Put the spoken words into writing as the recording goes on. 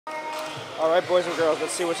Alright, boys and girls,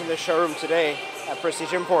 let's see what's in this showroom today at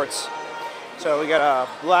Prestige Imports. So we got a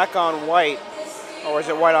black on white, or is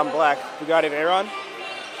it white on black, Bugatti Veyron.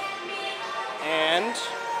 And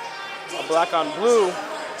a black on blue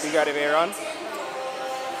Bugatti Veyron.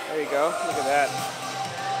 There you go, look at that.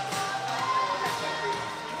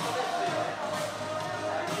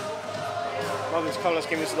 Love this color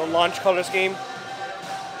scheme. This is the launch color scheme.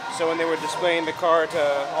 So when they were displaying the car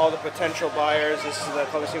to all the potential buyers, this is the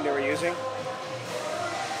color scheme they were using.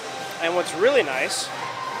 And what's really nice,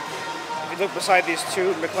 if you look beside these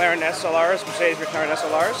two McLaren SLRs, Mercedes McLaren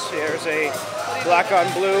SLRs, here's a black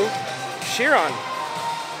on blue Chiron.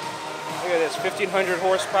 Look at this, 1500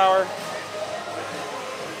 horsepower. I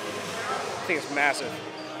think it's massive.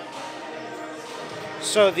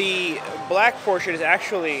 So the black portion is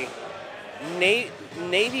actually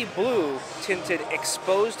navy blue tinted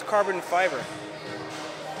exposed carbon fiber.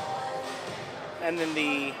 And then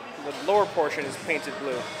the lower portion is painted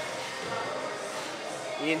blue.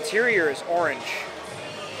 The interior is orange,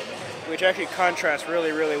 which actually contrasts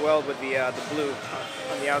really, really well with the blue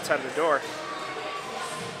on the outside of the door.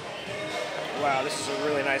 Wow, this is a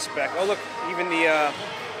really nice spec. Oh look, even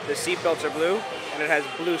the seat belts are blue, and it has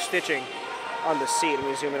blue stitching on the seat. Let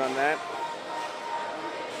me zoom in on that.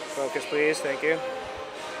 Focus, please. Thank you.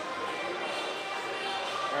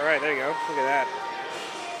 All right, there you go. Look at that.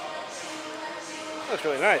 Looks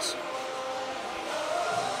really nice.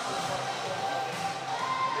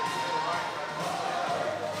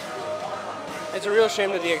 It's a real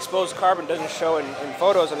shame that the exposed carbon doesn't show in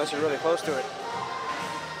photos unless you're really close to it.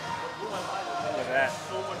 Look at that.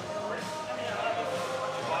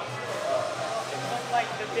 Like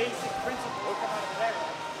the basic principle will come out of there.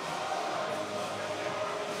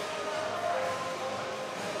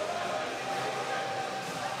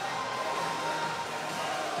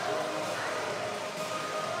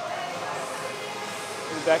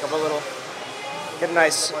 Let me back up a little. Get a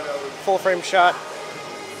nice full frame shot.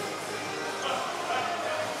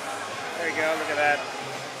 There you go, look at that.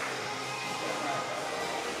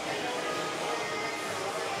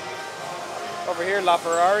 Over here, La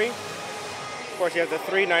Ferrari. Of course, you have the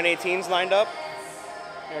three 918s lined up.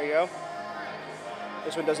 There you go.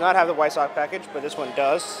 This one does not have the white sock package, but this one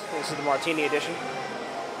does. This is the Martini edition.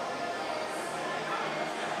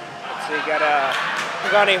 Let's see, you got a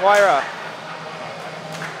Pagani Huayra.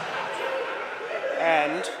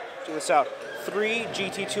 And, check this out, 3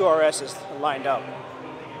 GT2 RSs lined up.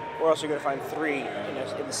 Where else are you going to find 3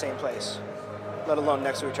 in the same place, let alone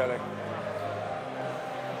next to each other?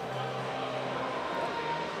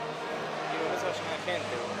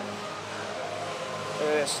 Look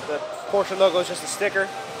at this, the Porsche logo is just a sticker.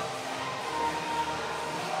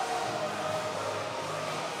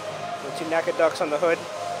 The 2 NACA ducts on the hood.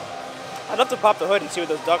 I'd love to pop the hood and see where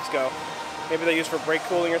those ducts go. Maybe they're used for brake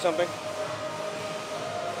cooling or something.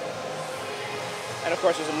 And of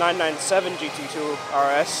course there's a 997 GT2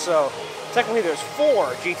 RS, so technically there's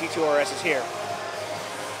 4 GT2 RSs here.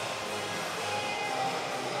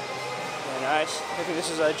 Very nice. I think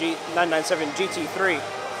this is a 997 GT3.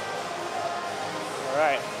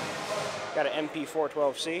 Alright. Got an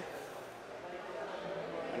MP412C.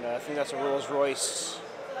 And I think that's a Rolls-Royce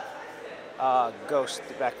Ghost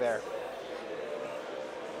back there.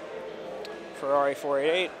 Ferrari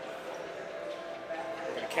 488.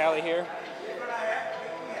 Got a Cali here.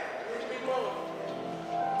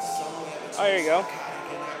 Oh, there you go.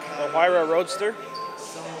 The Huayra Roadster.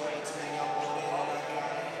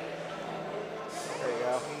 There you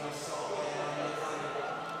go.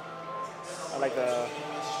 I like the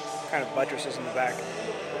kind of buttresses in the back.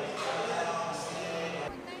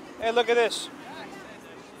 Hey, look at this.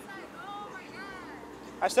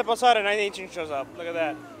 I step outside and 918 shows up. Look at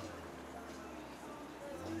that.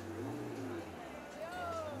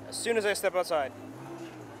 As soon as I step outside.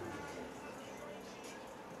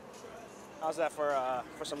 How's that for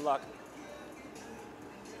some luck?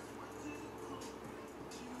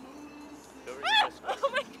 Oh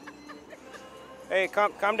my God. Hey,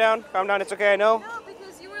 calm down, it's okay, I know. No,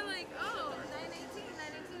 because you were like, oh, 918,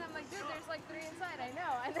 I'm like, dude, there's like 3 inside, I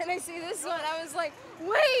know. And then I see this one, I was like,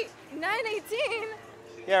 wait, 918?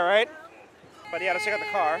 Yeah, right? But yeah, let's check out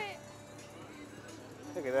the car.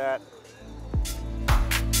 Look at that.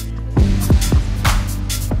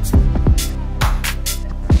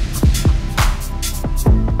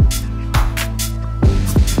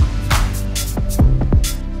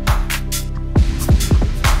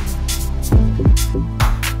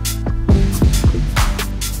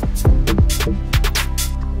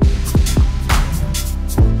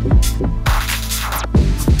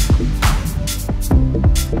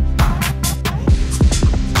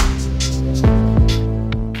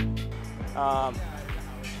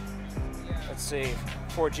 let's see,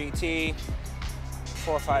 4GT,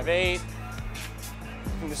 458. I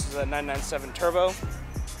think this is a 997 turbo. We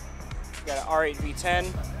got an R8 V10,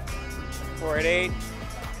 488,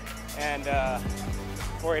 and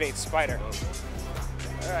 488 Spider.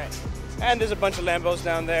 All right, and there's a bunch of Lambos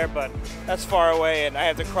down there, but that's far away, and I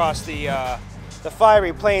have to cross the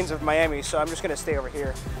fiery plains of Miami, so I'm just gonna stay over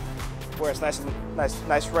here, where it's nice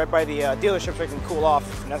right by the dealership, so I can cool off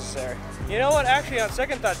if necessary. You know what? Actually, on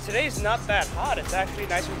second thought, today's not that hot. It's actually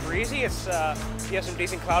nice and breezy. It's you have some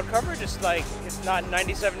decent cloud coverage. It's like it's not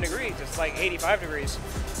 97 degrees. It's like 85 degrees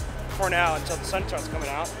for now until the sun starts coming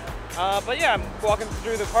out. But yeah, I'm walking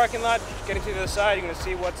through the parking lot, getting to the other side. You're gonna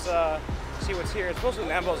see what's here. It's mostly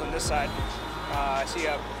Lambos on this side. I see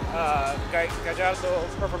a Gallardo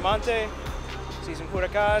Performante. See some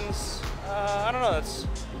Huracans. I don't know. Let's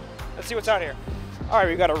see what's out here. All right,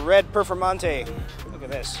 we've got a red Performante. Look at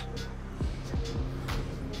this.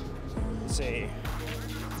 Let's see.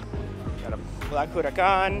 Got a black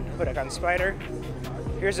Huracan Spider.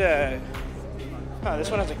 Here's a. Oh, this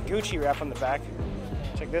one has a Gucci wrap on the back.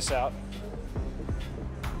 Check this out.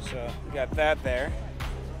 So we got that there,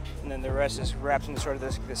 and then the rest is wrapped in sort of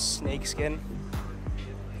this snake skin.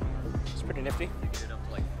 It's pretty nifty.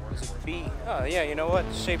 It's a B. Oh yeah, you know what?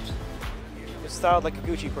 It's shaped. It's styled like a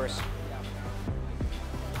Gucci purse.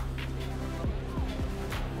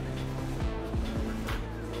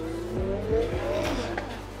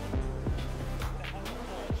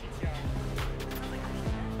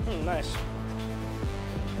 Nice.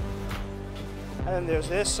 And then there's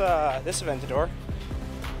this Aventador.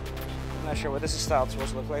 I'm not sure what this is styled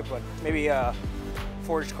supposed to look like, but maybe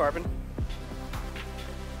forged carbon.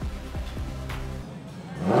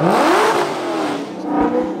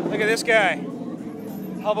 Look at this guy.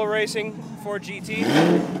 Hubble Racing 4GT.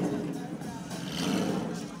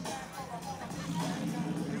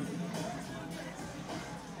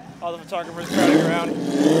 All the photographers crowding around.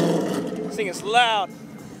 This thing is loud.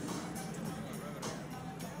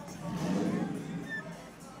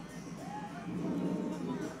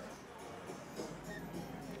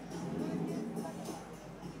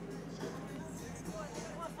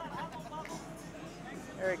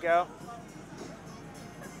 There we go.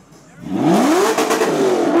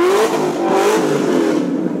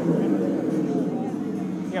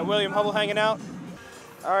 You got William Hubble hanging out.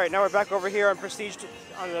 All right, now we're back over here on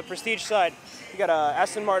the Prestige side. We got a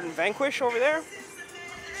Aston Martin Vanquish over there.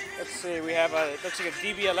 Let's see, we have looks like a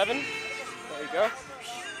DB11. There you go.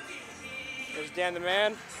 There's Dan the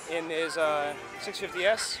Man in his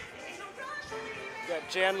 650S. We got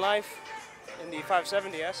Jan Life in the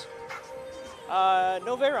 570S.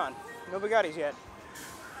 No Veyron, no Bugattis yet.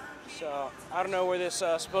 So I don't know where this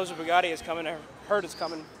supposed Bugatti is coming. I heard it's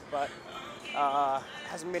coming, but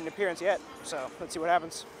hasn't made an appearance yet. So let's see what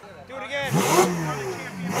happens. Do it again.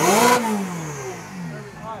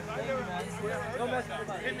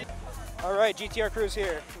 All right, GTR crew's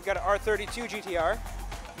here. We've got an R32 GTR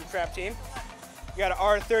from Trap Team. We got an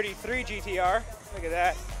R33 GTR. Look at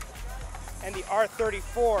that. And the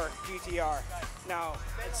R34 GTR. Now,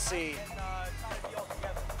 let's see.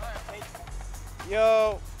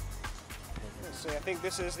 Yo. Let's see, I think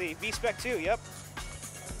this is the V-Spec 2, yep.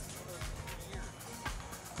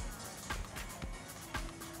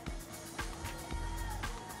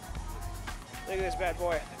 Look at this bad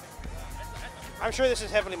boy. I'm sure this is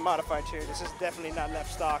heavily modified too. This is definitely not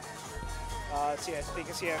left stock. Let's see, I think you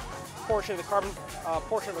can see a portion of the carbon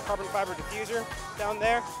fiber diffuser down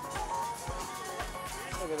there.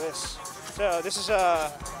 Look at this. So this is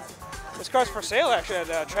this car's for sale actually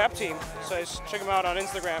at Trap Team. So just check them out on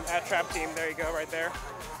Instagram at Trap Team. There you go, right there.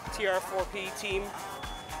 TR4P Team.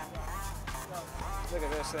 Look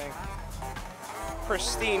at this thing.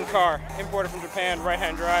 Pristine car, imported from Japan,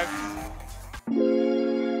 right-hand drive.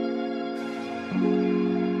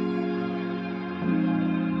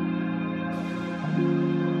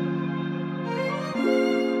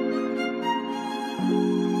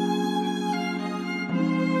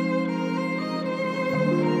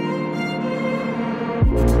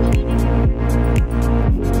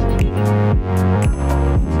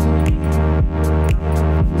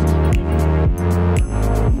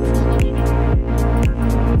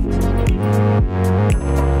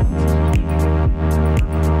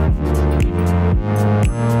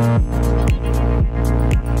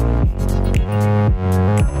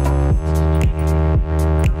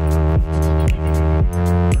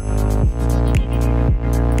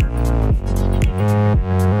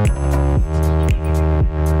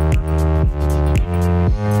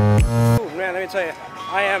 Tell you,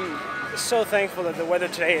 I am so thankful that the weather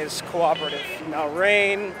today is cooperative. No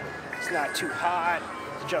rain, it's not too hot,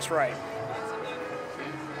 it's just right.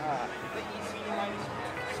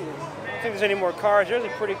 think there's any more cars. There's a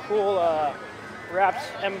pretty cool wrapped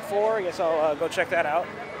M4. I guess I'll go check that out.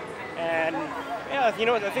 And yeah, you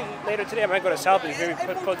know what? I think later today I might go to South Beach. Maybe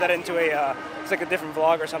put that into it's like a different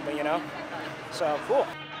vlog or something, you know? So cool.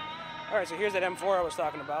 All right, so here's that M4 I was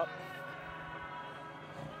talking about.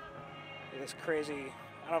 This crazy,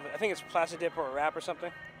 I don't know, I think it's plastic dip or a wrap or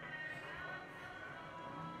something.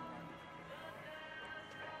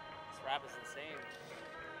 This wrap is insane.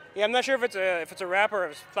 Yeah, I'm not sure if it's a wrap or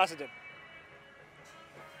if it's plastic dip. It's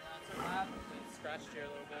a wrap. It's scratched here a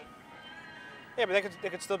little bit. Yeah, but they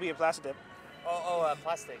could still be a plastic dip.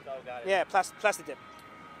 Plastic. Oh, got it. Yeah, plastic dip.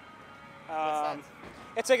 What's that?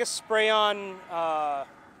 It's like a spray-on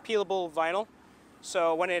peelable vinyl.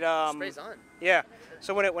 So when it Sprays on. Yeah.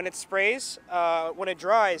 So when it sprays, when it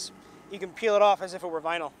dries, you can peel it off as if it were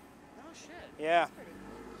vinyl. Oh shit. Yeah.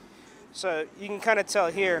 So you can kind of tell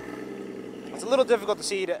here. It's a little difficult to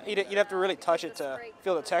see. You'd have to really touch it to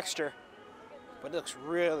feel the texture. But it looks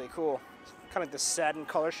really cool. It's kind of like this satin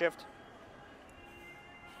color shift.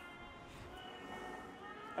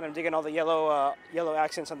 And I'm digging all the yellow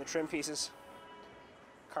accents on the trim pieces.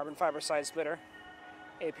 Carbon fiber side splitter.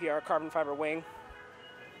 APR carbon fiber wing.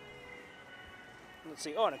 Let's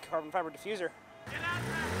see. Oh, and a carbon fiber diffuser.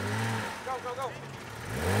 Go, go, go.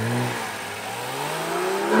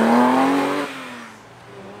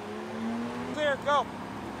 Clear, go.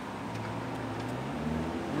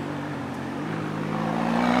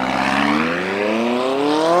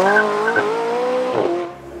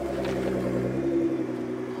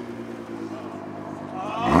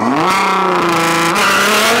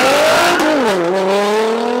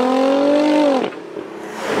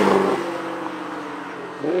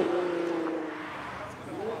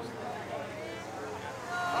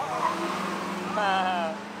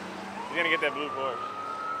 You're gonna get that blue board.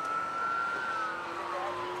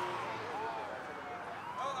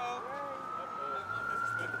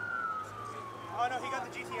 Oh no, he got the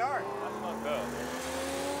GTR. That's fucked up.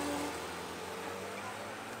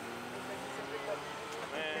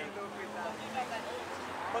 Man,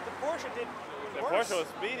 But the Porsche did the worse. Porsche was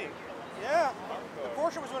speeding. Yeah. The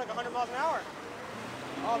Porsche was doing like 100 miles an hour.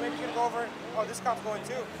 Oh, maybe he's gonna go over. Oh, this cop's going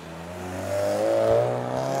too.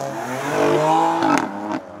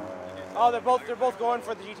 Oh, they're both going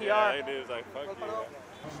for the GTR. Yeah, it is like fuck you.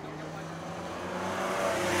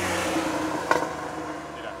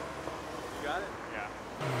 You got it? Yeah.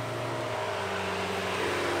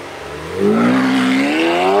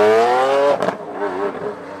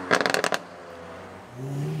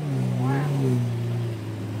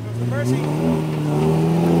 Goes to Mercy.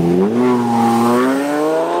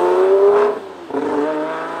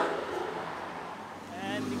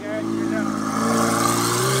 And you're done.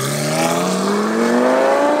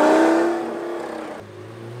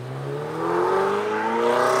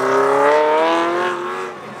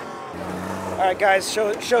 Alright guys,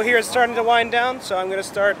 show here is starting to wind down, so I'm going to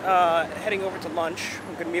start heading over to lunch.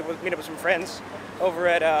 I'm going to meet up with some friends over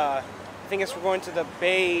at, I think we're going to the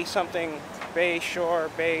Bay something, Bay Shore,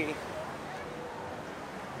 Bay,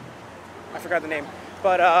 I forgot the name.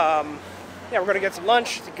 But yeah, we're going to get some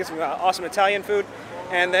lunch, get some awesome Italian food,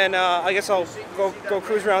 and then I guess I'll go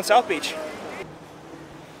cruise around South Beach.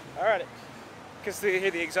 Alright, because you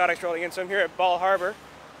hear the exotics rolling in, so I'm here at Ball Harbor.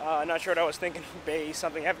 Not sure what I was thinking, Bay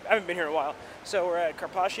something. I haven't been here in a while. So we're at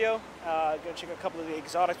Carpaccio. Gonna check a couple of the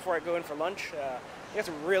exotics before I go in for lunch. We got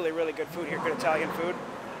some really, really good food here, good Italian food.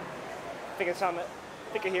 I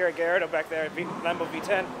think I hear a Garrett back there, Lambo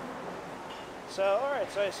V10. So, all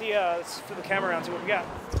right. So I see. Let's flip the camera around, see what we got.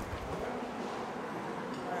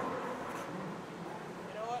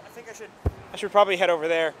 You know what? I think I should probably head over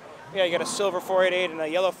there. Yeah, you got a silver 488 and a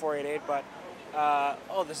yellow 488, but.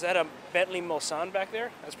 Oh, is that a Bentley Mulsanne back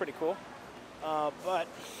there? That's pretty cool. But,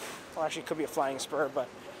 well, actually, it could be a Flying Spur, but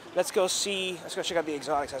let's go check out the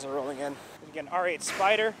exotics as they're rolling in. Again, R8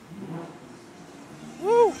 Spider.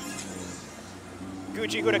 Woo!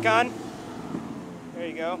 Gucci Huracan. There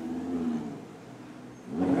you go.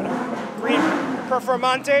 Got a green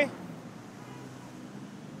Performante.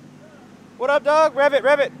 What up, dog? Rev it,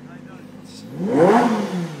 rev it.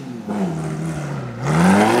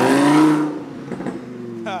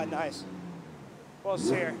 Ah, nice. What else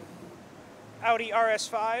is here? Audi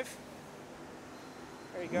RS5.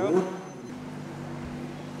 There you go.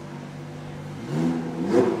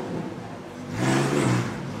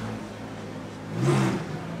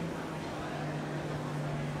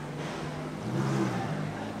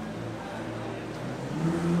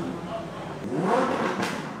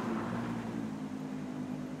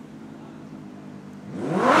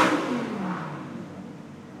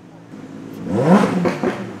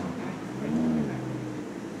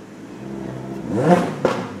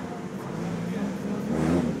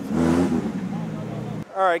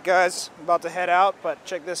 Alright guys, I'm about to head out, but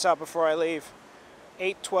check this out before I leave.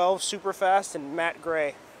 812 Superfast in matte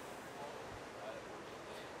gray.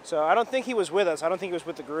 So I don't think he was with us. I don't think he was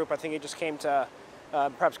with the group. I think he just came to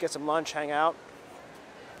perhaps get some lunch, hang out.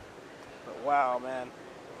 But wow, man.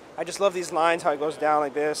 I just love these lines, how it goes down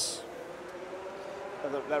like this.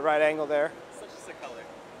 That right angle there. Such a sick color.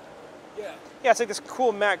 Yeah, it's like this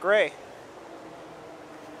cool matte gray.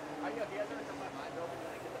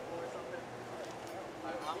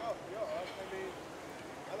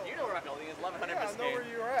 You know where I'm building is 1100 Yeah, I know where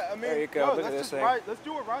you're at. I mean, There you go, look at this thing. Let's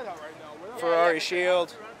do it right out right now. Ferrari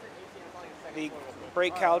shield. The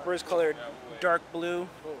brake calipers colored dark blue.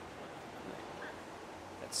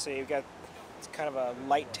 Let's see, we've got it's kind of a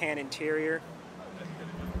light tan interior.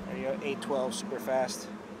 There you go, 812 super fast.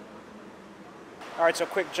 All right, so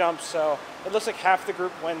quick jump. So it looks like half the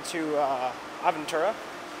group went to Aventura,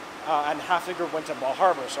 and half the group went to Bal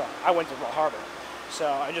Harbour. So I went to Bal Harbour. So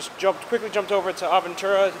I just quickly jumped over to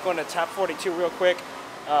Aventura, going to Tap 42 real quick,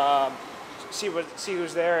 see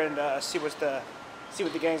who's there, and see what the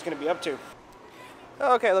gang's going to be up to.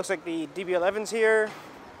 Okay, looks like the DB11's here.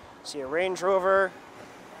 See a Range Rover,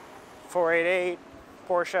 488,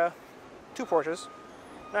 Porsche, 2 Porsches.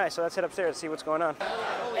 Nice. So let's head upstairs and see what's going on.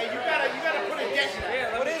 Hey, you gotta put a dent in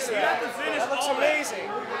it. What is that? You have to finish. That looks amazing.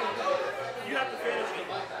 You have to finish it.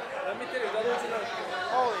 Let me tell you,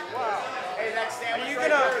 Holy wow. Hey, that sandwich. You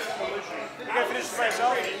gonna finish this by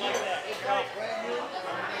yourself?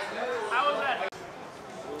 How was that?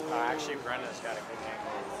 actually, Brenda's got a good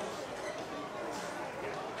angle.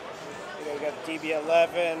 We got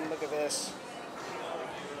DB11. Look at this.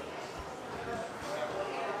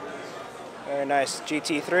 Very nice.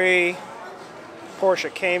 GT3.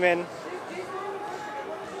 Porsche Cayman.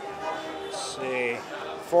 Let's see.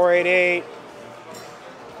 488.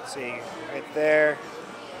 Let's see. Right there.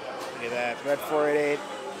 Look at that. Red 488.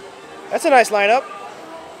 That's a nice lineup.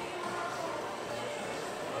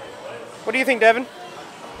 What do you think, Devin?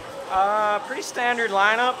 Pretty standard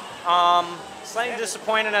lineup. Slightly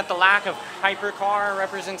disappointed at the lack of hypercar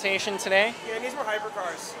representation today. Yeah, it needs more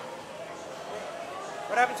hypercars.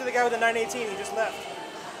 What happened to the guy with the 918? He just left.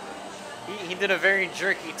 He did a very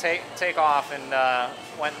jerky takeoff and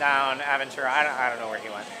went down Aventura. I don't know where he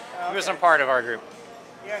went. Okay. He wasn't part of our group.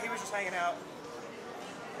 Yeah, he was just hanging out.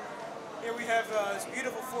 Here we have this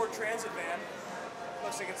beautiful Ford Transit van.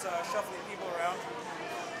 Looks like it's shuffling people around.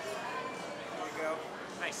 There we go.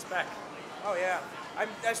 Nice spec. Oh yeah. I'm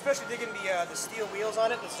especially digging the steel wheels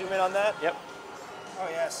on it. Let's zoom in on that. Yep. Oh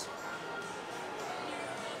yes.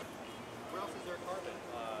 Where else is there carbon?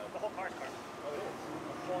 The whole car's carbon. Oh, it is?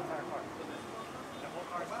 The whole entire car. The whole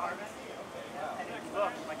car's carbon. And if you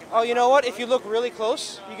look, like Oh, you know what? If you look really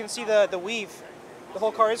close, you can see the weave. The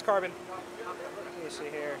whole car is carbon. Let me see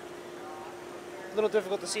here. A little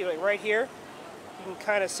difficult to see, like right here. You can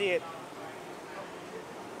kind of see it.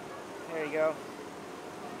 There you go.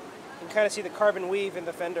 You can kind of see the carbon weave in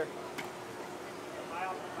the fender. if I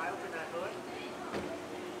open that hood,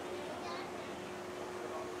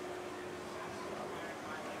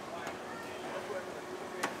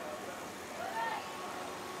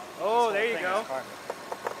 Oh, there you go. Wow.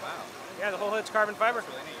 Yeah, the whole hood's carbon fiber.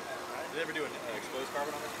 That's really neat. Did they ever do an exposed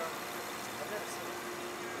carbon on this car?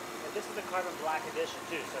 This is the carbon black edition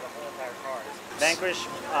too, so the whole entire car is Vanquish,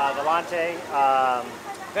 Volante,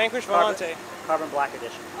 Vanquish Volante. carbon black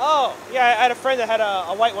edition. Oh, yeah, I had a friend that had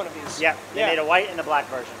a white one of these. Yeah, they made a white and a black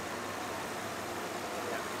version.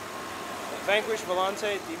 Vanquish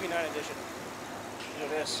Volante DB9 edition. Look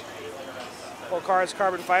at this. Whole car is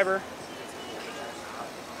carbon fiber.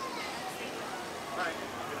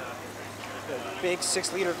 The big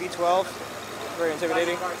 6-liter V12. Very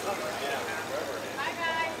intimidating.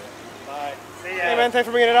 Bye. See ya. Hey man, thanks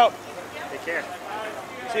for bringing it out. Take care.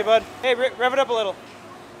 See you, bud. Hey, rev it up a little.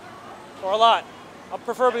 Or a lot.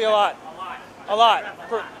 Preferably a lot. A lot.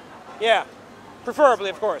 Yeah. Preferably,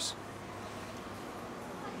 of course.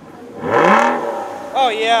 Oh,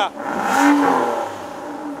 yeah.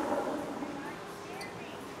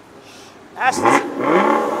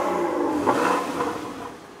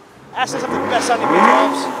 Aston's have the best sounding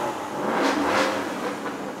V12s.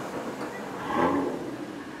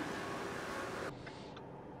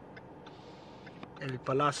 El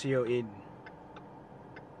Palacio Inn.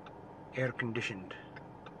 Air conditioned.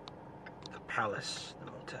 The Palace,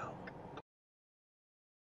 the motel.